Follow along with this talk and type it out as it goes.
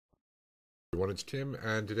Everyone, it's Tim,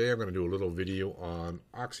 and today I'm going to do a little video on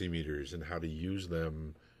oximeters and how to use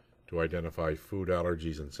them to identify food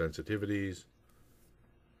allergies and sensitivities,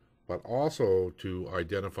 but also to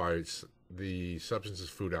identify the substances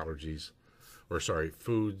food allergies,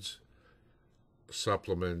 foods,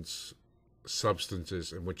 supplements,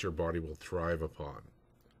 substances in which your body will thrive upon.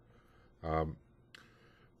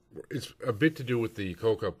 It's a bit to do with the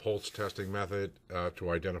COCA pulse testing method to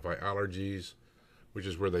identify allergies, which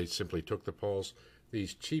is where they simply took the pulse.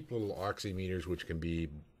 These cheap little oximeters, which can be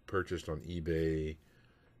purchased on eBay,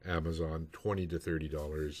 Amazon, $20 to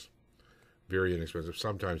 $30, very inexpensive,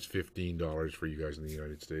 sometimes $15 for you guys in the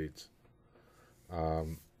United States.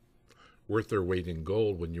 Worth their weight in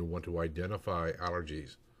gold when you want to identify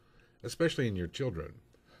allergies, especially in your children.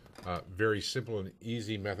 Very simple and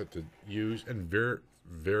easy method to use, and very,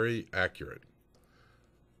 very accurate.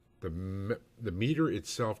 The meter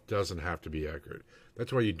itself doesn't have to be accurate.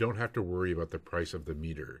 That's why you don't have to worry about the price of the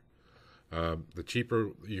meter. The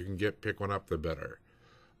cheaper you can pick one up, the better.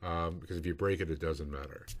 Because if you break it, it doesn't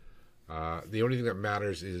matter. The only thing that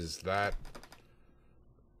matters is that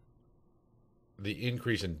the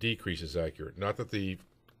increase and decrease is accurate, not that the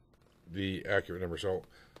accurate number. So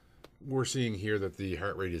we're seeing here that the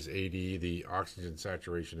heart rate is 80, the oxygen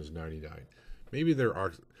saturation is 99. Maybe the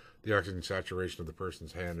oxygen saturation of the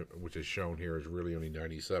person's hand, which is shown here, is really only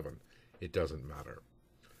 97. It doesn't matter.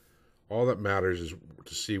 All that matters is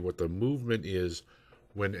to see what the movement is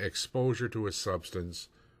when exposure to a substance,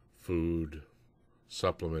 food,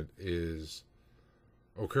 supplement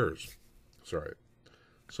occurs.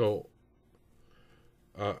 So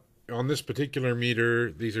on this particular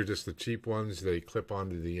meter, these are just the cheap ones. They clip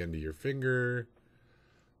onto the end of your finger.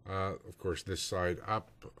 Of course, this side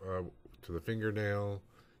up to the fingernail.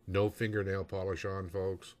 No fingernail polish on,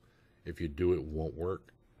 folks. If you do, it won't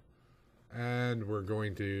work. And we're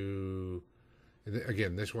going to,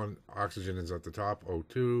 again, this one, oxygen is at the top,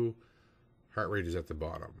 O2. Heart rate is at the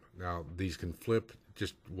bottom. Now, these can flip.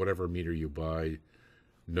 Just whatever meter you buy,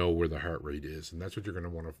 know where the heart rate is. And that's what you're going to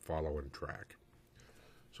want to follow and track.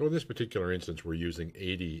 So in this particular instance, we're using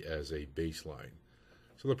 80 as a baseline.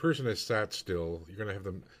 So the person has sat still. You're going to have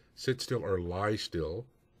them sit still or lie still.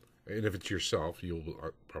 And if it's yourself, you'll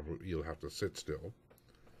have to sit still.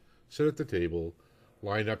 Sit at the table,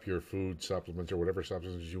 line up your food, supplements, or whatever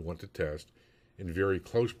substances you want to test in very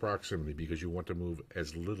close proximity because you want to move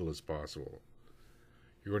as little as possible.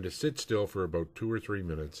 You're going to sit still for about 2 or 3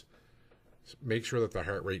 minutes. Make sure that the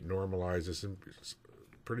heart rate normalizes and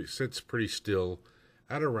sits pretty still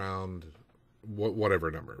at around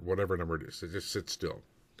whatever number it is. So just sit still.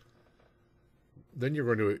 Then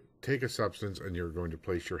you're going to take a substance and you're going to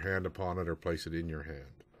place your hand upon it or place it in your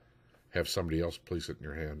hand. Have somebody else place it in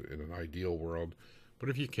your hand in an ideal world. But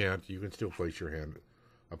if you can't, you can still place your hand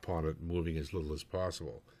upon it, moving as little as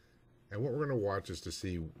possible. And what we're going to watch is to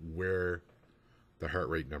see where the heart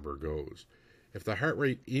rate number goes. If the heart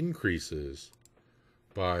rate increases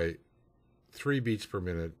by 3 beats per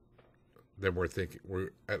minute, then we're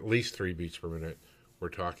at least 3 beats per minute. We're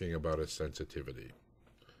talking about a sensitivity.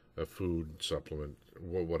 A food, supplement,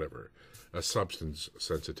 whatever, a substance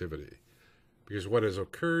sensitivity. Because what has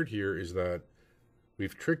occurred here is that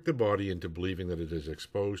we've tricked the body into believing that it is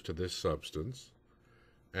exposed to this substance,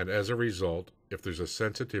 and as a result, if there's a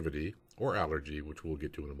sensitivity or allergy, which we'll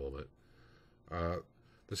get to in a moment,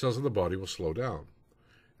 the cells of the body will slow down.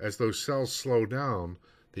 As those cells slow down,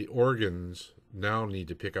 the organs now need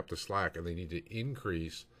to pick up the slack, and they need to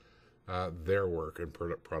increase their work and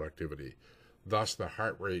productivity. Thus, the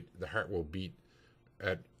heart will beat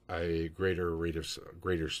at a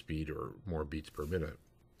greater speed or more beats per minute.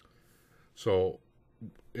 So,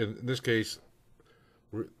 in this case,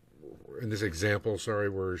 in this example,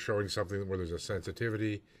 we're showing something where there's a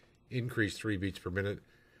sensitivity, increase 3 beats per minute.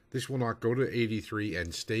 This will not go to 83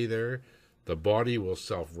 and stay there. The body will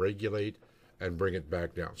self-regulate and bring it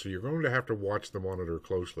back down. So you're going to have to watch the monitor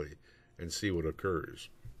closely and see what occurs.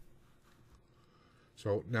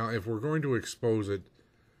 So now if we're going to expose it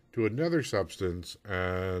to another substance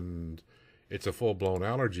and it's a full-blown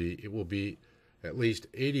allergy, it will be at least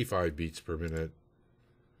 85 beats per minute.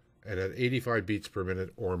 And at 85 beats per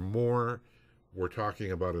minute or more, we're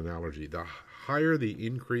talking about an allergy. The higher the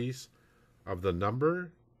increase of the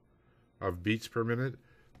number of beats per minute,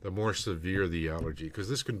 the more severe the allergy. Because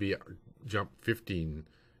this can be jump 15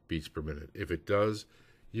 beats per minute. If it does,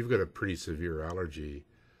 you've got a pretty severe allergy,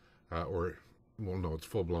 it's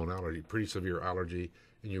full-blown allergy, pretty severe allergy,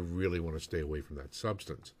 and you really want to stay away from that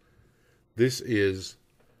substance. This is,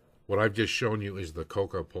 what I've just shown you is the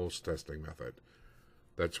COCA pulse testing method.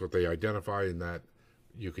 That's what they identify in that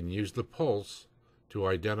you can use the pulse to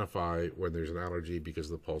identify when there's an allergy because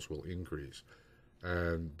the pulse will increase.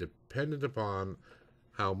 And dependent upon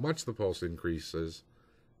how much the pulse increases,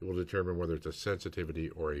 it will determine whether it's a sensitivity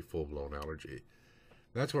or a full-blown allergy.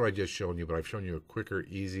 That's what I just shown you, but I've shown you a quicker,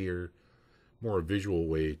 easier, more visual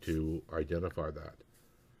way to identify that.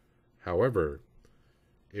 However,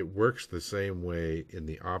 it works the same way in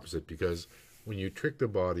the opposite, because when you trick the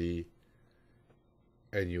body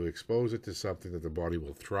and you expose it to something that the body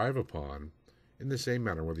will thrive upon, in the same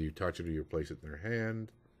manner, whether you touch it or you place it in their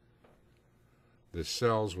hand, the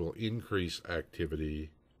cells will increase activity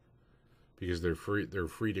because they're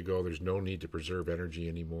free to go. There's no need to preserve energy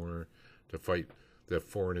anymore to fight the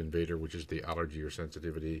foreign invader, which is the allergy or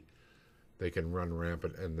sensitivity. They can run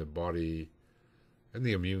rampant, and the body and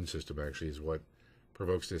the immune system actually is what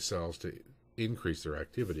provokes the cells to increase their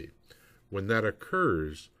activity. When that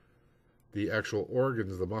occurs, the actual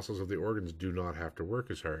organs, the muscles of the organs, do not have to work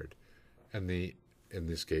as hard, and in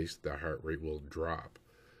this case, the heart rate will drop.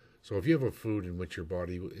 So if you have a food in which your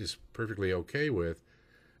body is perfectly okay with,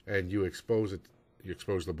 and you expose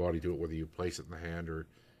the body to it, whether you place it in the hand or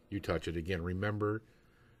you touch it, again, remember,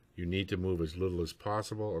 you need to move as little as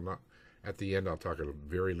possible. I'm not, at the end, I'll talk a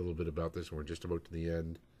very little bit about this, and we're just about to the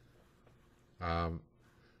end.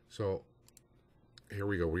 So here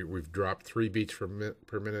we go. We've dropped 3 beats per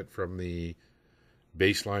minute from the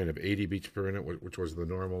baseline of 80 beats per minute, which was the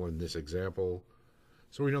normal in this example.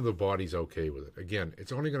 So we know the body's okay with it. Again,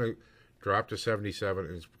 it's only going to drop to 77,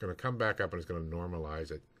 and it's going to come back up, and it's going to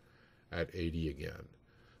normalize it at 80 again.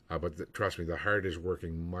 But trust me, the heart is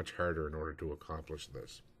working much harder in order to accomplish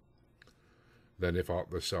this than if all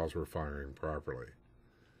the cells were firing properly.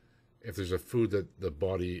 If there's a food that the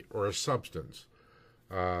body, or a substance,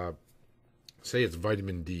 say it's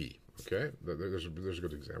vitamin D, okay? There's a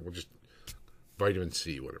good example. Just vitamin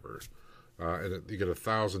C, whatever. And you get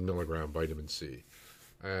 1,000 milligram vitamin C.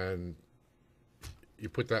 And you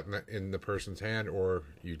put that in the person's hand, or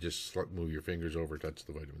you just move your fingers over, touch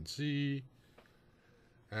the vitamin C,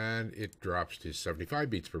 and it drops to 75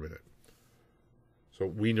 beats per minute. So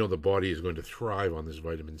we know the body is going to thrive on this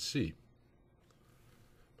vitamin C.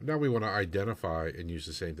 But now we want to identify and use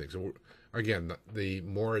the same thing. So again, the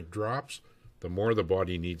more it drops, the more the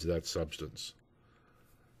body needs that substance.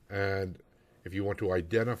 And if you want to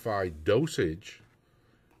identify dosage,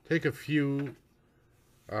 take a few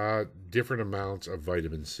different amounts of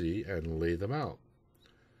vitamin C and lay them out.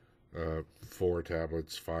 4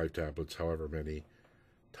 tablets, 5 tablets, however many.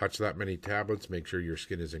 Touch that many tablets. Make sure your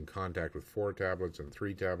skin is in contact with 4 tablets and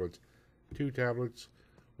 3 tablets, 2 tablets,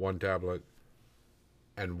 1 tablet,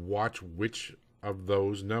 and watch which of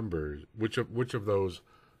those numbers, which of those,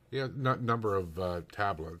 number of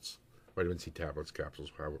tablets, vitamin C tablets,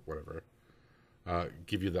 capsules, whatever,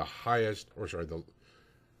 give you the highest,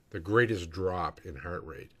 the greatest drop in heart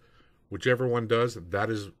rate. Whichever one does, that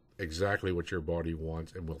is exactly what your body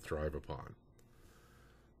wants and will thrive upon.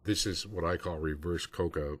 This is what I call reverse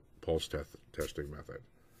Coca pulse testing method.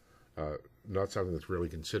 Not something that's really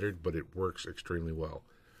considered, but it works extremely well.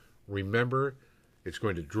 Remember, it's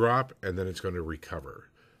going to drop and then it's going to recover.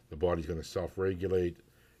 The body's going to self-regulate.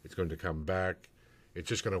 It's going to come back. It's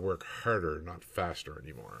just going to work harder, not faster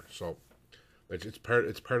anymore. So it's part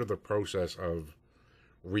of the process of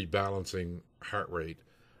rebalancing heart rate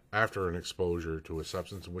after an exposure to a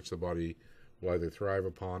substance in which the body will either thrive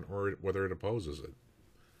upon or whether it opposes it.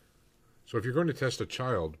 So if you're going to test a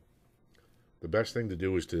child, the best thing to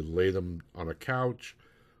do is to lay them on a couch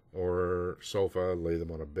or sofa, lay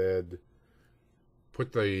them on a bed,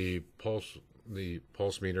 put the pulse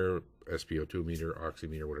meter, SpO2 meter,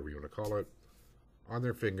 Oximeter, whatever you want to call it, on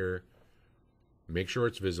their finger. Make sure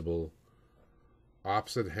it's visible.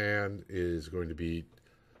 Opposite hand is going to be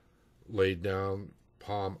laid down,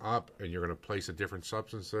 palm up, and you're going to place a different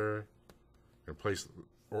substance there, and place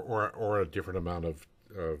or a different amount of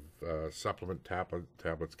supplement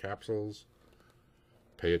tablets, capsules.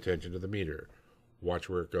 Pay attention to the meter. Watch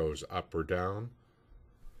where it goes, up or down.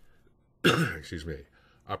 Excuse me,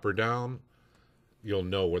 up or down. You'll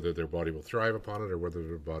know whether their body will thrive upon it or whether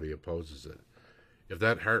their body opposes it. If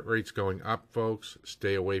that heart rate's going up, folks,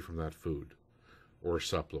 stay away from that food or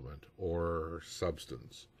supplement or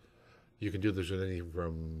substance. You can do this with anything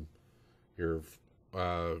from your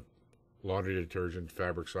laundry detergent,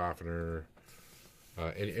 fabric softener,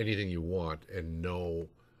 anything you want, and know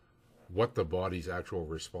what the body's actual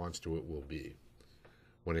response to it will be.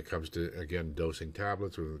 When it comes to, again, dosing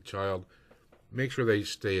tablets with a child, make sure they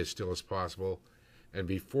stay as still as possible. And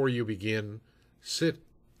before you begin, sit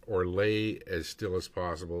or lay as still as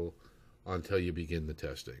possible until you begin the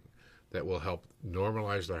testing. That will help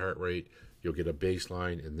normalize the heart rate, You'll get a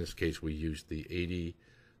baseline. In this case, we used the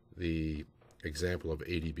example of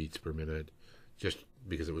 80 beats per minute, just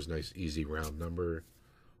because it was a nice, easy round number,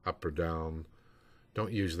 up or down.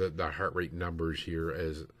 Don't use the heart rate numbers here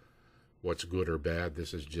as what's good or bad.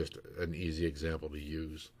 This is just an easy example to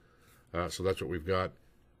use. So that's what we've got.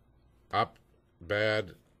 Up,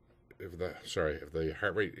 bad. If the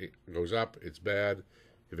heart rate goes up, it's bad.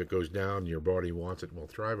 If it goes down, your body wants it and will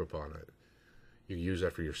thrive upon it. You can use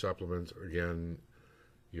that for your supplements, again,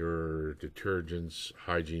 your detergents,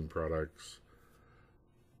 hygiene products,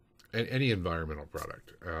 and any environmental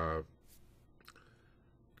product.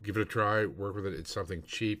 Give it a try, work with it. It's something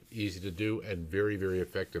cheap, easy to do, and very, very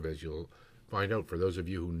effective, as you'll find out. For those of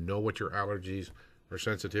you who know what your allergies or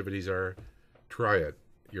sensitivities are, try it.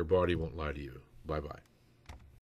 Your body won't lie to you. Bye-bye.